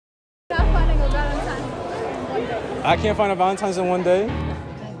I can't find a Valentine's in one day.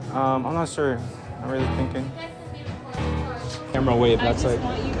 I'm not sure. I'm really thinking. Camera wave. That's like. I just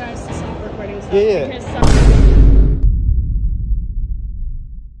want you guys to stop recording stuff.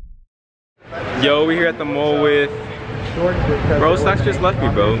 Yeah. Yo, we're here at the mall with. Bro, Stacks just left me,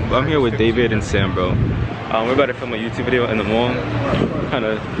 bro. I'm here with David and Sam, bro. We're about to film a YouTube video in the mall. Kind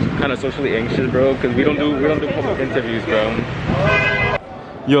of socially anxious, bro, because we don't do public interviews, bro.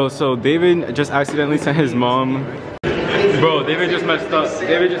 Yo, so David just accidentally sent his mom. Bro, David just messed up.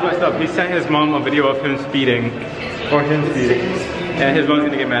 He sent his mom a video of him speeding, and his mom's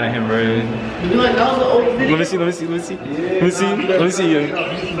gonna get mad at him, bro. Let me see.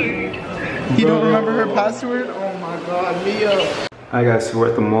 You don't remember her password? Oh my god, Mia. Hi guys, so we're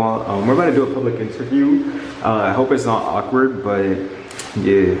at the mall. We're about to do a public interview. I hope it's not awkward, but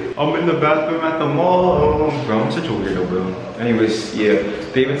yeah. I'm in the bathroom at the mall. Bro, I'm such a weirdo, bro. Anyways, yeah.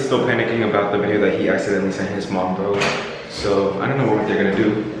 David's still panicking about the video that he accidentally sent his mom, bro. So, I don't know what they're gonna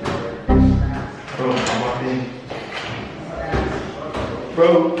do. Bro, I'm walking.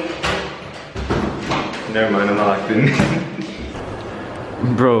 Bro. Never mind, I'm not locked in.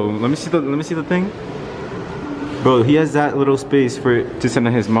 Bro, let me see the thing. Bro, he has that little space to send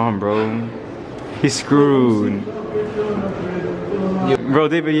to his mom, bro. He's screwed. Bro,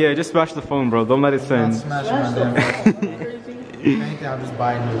 David, yeah, just smash the phone, bro. Don't let it send. I'm not smashing my damn phone. If anything, I'll just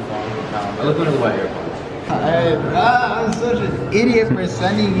buy a new phone. No, look at the way. I'm such an idiot for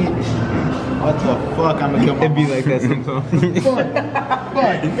sending it. What the fuck? I'm gonna kill my It'd be like that sometimes. Fuck.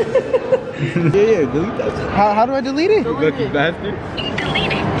 Yeah, delete that. How do I delete it? Look, you have to. Delete it.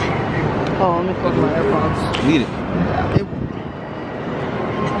 Oh, let me plug my AirPods. Delete it.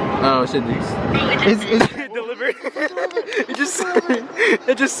 Oh shit, It's delivered. It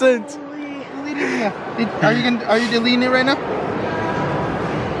just sent. Are you deleting it right now?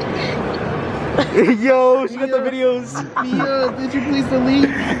 Yo, she got the videos. Mia, did you please delete?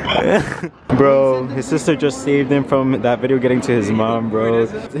 Bro, his sister just saved him from that video getting to his mom, bro.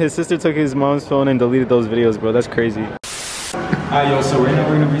 His sister took his mom's phone and deleted those videos, bro. That's crazy. Alright, yo, so right now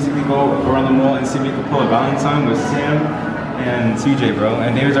we're gonna basically go around the mall and see if we can pull a Valentine with Sam and CJ, bro.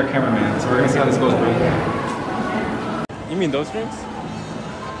 And David's our cameraman, so we're gonna see how this goes, bro. You mean those drinks?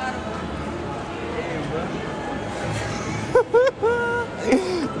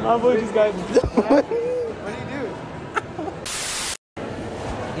 My boy just got. What do you do?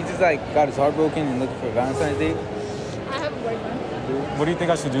 He just like got his heart broken and looking for a Valentine's Day. I have a boyfriend. What do you think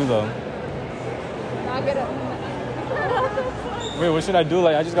I should do though? Not good at Wait, what should I do?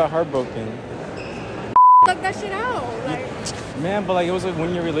 Like, I just got heartbroken. Fuck that shit out. Like, Man, but like it was a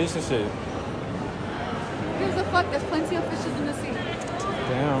 1-year relationship. who gives a fuck? There's plenty of fishes in the sea.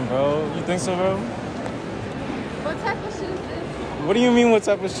 Damn, bro. You think so, bro? What type of shit is this? What do you mean what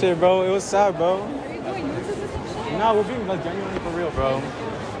type of shit, bro? It was sad, bro. Are you doing YouTube or some shit? Nah, we're being like genuinely for real, bro.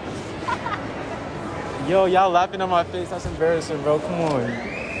 Yo, y'all laughing at my face. That's embarrassing, bro. Come on. Bro,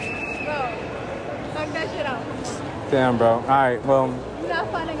 fuck that shit out. Damn, bro. Alright, well. You're not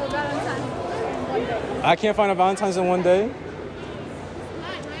finding a Valentine in one day. I can't find a Valentine's in one day?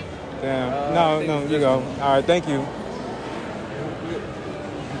 Damn. No, you go. Alright, thank you.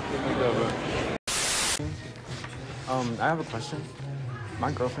 I have a question.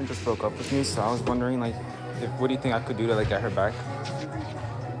 My girlfriend just broke up with me, so I was wondering, like, what do you think I could do to, like, get her back?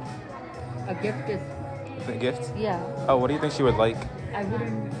 A gift is, A gift? yeah. Oh, what do you think she would like?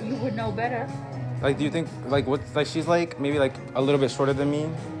 You would know better. Like, do you think, like, she's, like, maybe, like, a little bit shorter than me?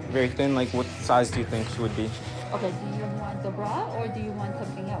 Very thin? Like, what size do you think she would be? Okay, do you want the bra or do you want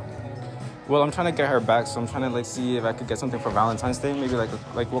something else? Well, I'm trying to get her back, so I'm trying to, like, see if I could get something for Valentine's Day. Maybe, like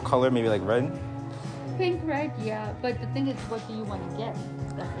what color? Maybe, like, red? Pink, red, yeah. But the thing is, what do you want to get?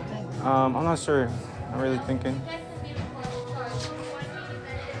 That's the thing. I'm not sure. I'm really thinking.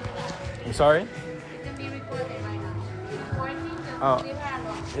 I'm sorry? Oh,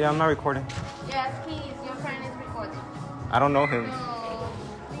 yeah, I'm not recording. Yes, please. Your friend is recording. I don't know him. No,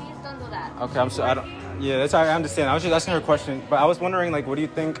 please don't do that. Okay, I'm so I don't. Yeah, that's I understand. I was just asking her a question, but I was wondering, like, what do you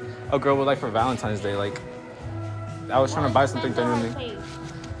think a girl would like for Valentine's Day? Like, I was trying to buy something genuinely.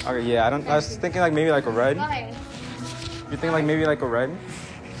 Okay, yeah, I was thinking like maybe like a red. Go ahead. You think like maybe like a red?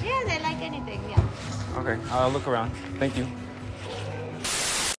 Yeah, they like anything. Yeah. Okay, I'll look around. Thank you.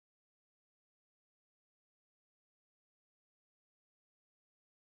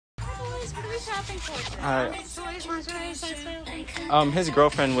 Alright. His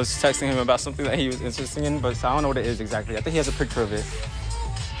girlfriend was texting him about something that he was interested in, but so I don't know what it is exactly. I think he has a picture of it.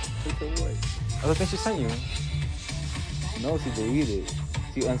 Picture of what? Oh, the thing she sent you. No, she deleted it.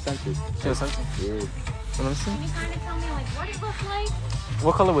 She unsent it. She unsent it? Yeah. So let me see. Can you kind of tell me like what it looks like?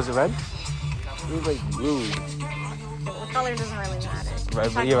 What color was it? Red? It was like blue. color doesn't really matter.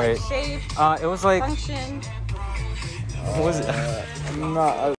 Right, but you're right. Shape, It was like, function. what was it? So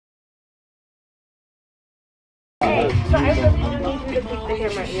I really need you to keep the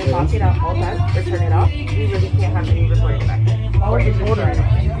camera in your pocket at all times or turn it off. You really can't have any recording back there. Or just hold it. I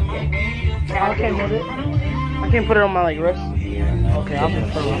can't hold it. I can't put it on my like wrist. Okay, I'll put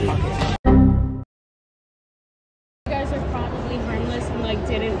it in my pocket. You guys are probably harmless and like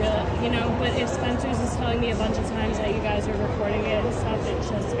didn't really, you know, but if Spencer's is telling me a bunch of times that you guys are recording it and stuff, it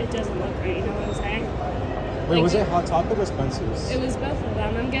doesn't look right, you know what I'm saying? Wait, like, was it Hot Topic or Spencer's? It was both of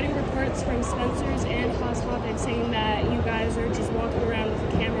them. I'm getting reports from Spencer's and Hot Topic saying that you guys are just walking around with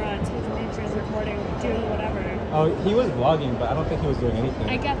a camera, taking pictures, recording, doing whatever. Oh, he was vlogging, but I don't think he was doing anything.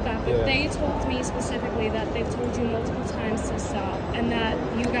 I get that, but they told me specifically that they've told you multiple times to stop and that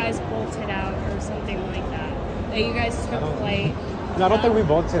you guys bolted out or something like that. That you guys took flight. No, I don't think we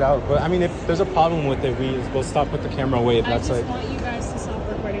bolted out, but I mean, if there's a problem with it, we'll stop, put the camera away. If that's I just like, want you guys to stop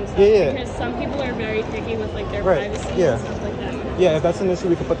recording stuff because some people are very picky with like their privacy and stuff like that. Yeah, if that's an issue,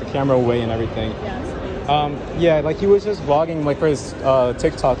 we can put the camera away and everything. Yes. Yeah, like he was just vlogging like for his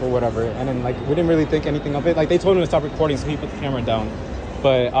TikTok or whatever, and then like we didn't really think anything of it. Like they told him to stop recording, so he put the camera down.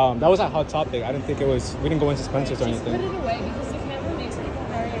 But that was at Hot Topic. I didn't think it was. We didn't go into Spencer's or anything. Just put it away because the camera makes people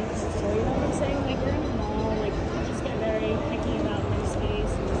very uncomfortable. You know what I'm saying? Like you're in a mall, like people just get very picky about their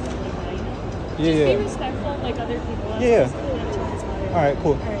space and stuff like that. You know? Just be respectful like other people. That's basically what I'm trying to tell you. All right,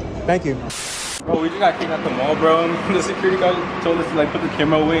 cool. All right. Thank you. Bro, we just got kicked out the mall, bro. The security guard told us to like put the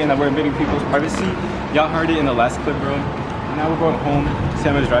camera away and that we're invading people's privacy. Y'all heard it in the last clip, bro. Now we're going home.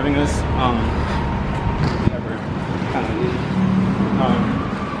 Sam is driving us. Yeah, bro. Kind of.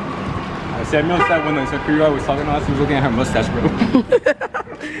 Samuel said when the security guard was talking to us, he was looking at her mustache, bro.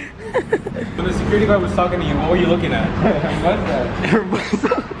 When the security guard was talking to you, what were you looking at? Her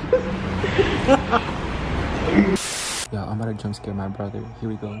mustache. Yeah, I'm about to jump scare my brother. Here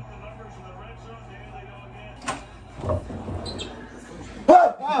we go.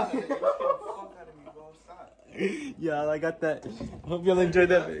 Yeah, I got that. Hope y'all enjoyed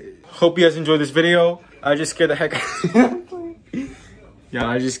that. Hope you guys enjoyed this video. I just scared the heck out of him. Yeah,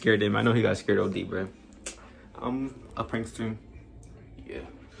 I just scared him. I know he got scared OD, bro. I'm a prankster. Yeah.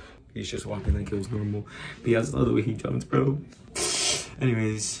 He's just walking like it was normal. But yeah, I love the way he jumps, bro.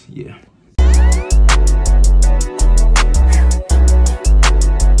 Anyways, yeah.